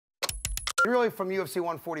really from UFC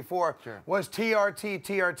 144 was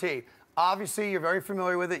TRT. Obviously, you're very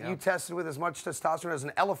familiar with it. You tested with as much testosterone as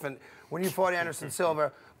an elephant when you fought Anderson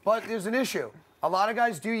Silva. But there's an issue. A lot of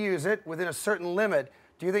guys do use it within a certain limit.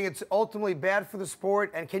 Do you think it's ultimately bad for the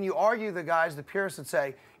sport? And can you argue the guys, the purists that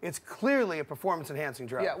say it's clearly a performance-enhancing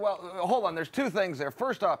drug? Yeah, well, hold on. There's two things there.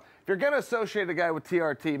 First off, if you're going to associate a guy with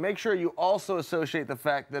TRT, make sure you also associate the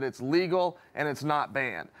fact that it's legal and it's not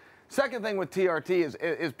banned. Second thing with TRT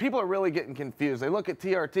is people are really getting confused. They look at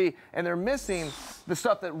TRT and they're missing the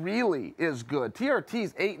stuff that really is good.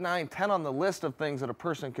 TRT's 8, 9, 10 on the list of things that a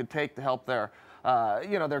person could take to help their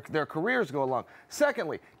their careers go along.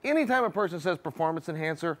 Secondly, anytime a person says performance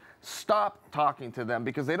enhancer, stop talking to them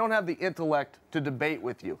because they don't have the intellect to debate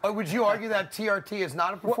with you. Would you argue that TRT is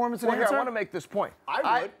not a performance enhancer? Here, I want to make this point.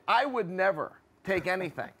 I would never take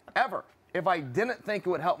anything, ever, if I didn't think it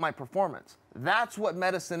would help my performance. That's what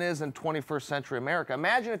medicine is in 21st century America.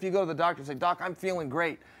 Imagine if you go to the doctor and say, Doc, I'm feeling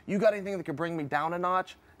great. You got anything that could bring me down a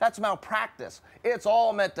notch? That's malpractice. It's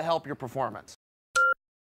all meant to help your performance.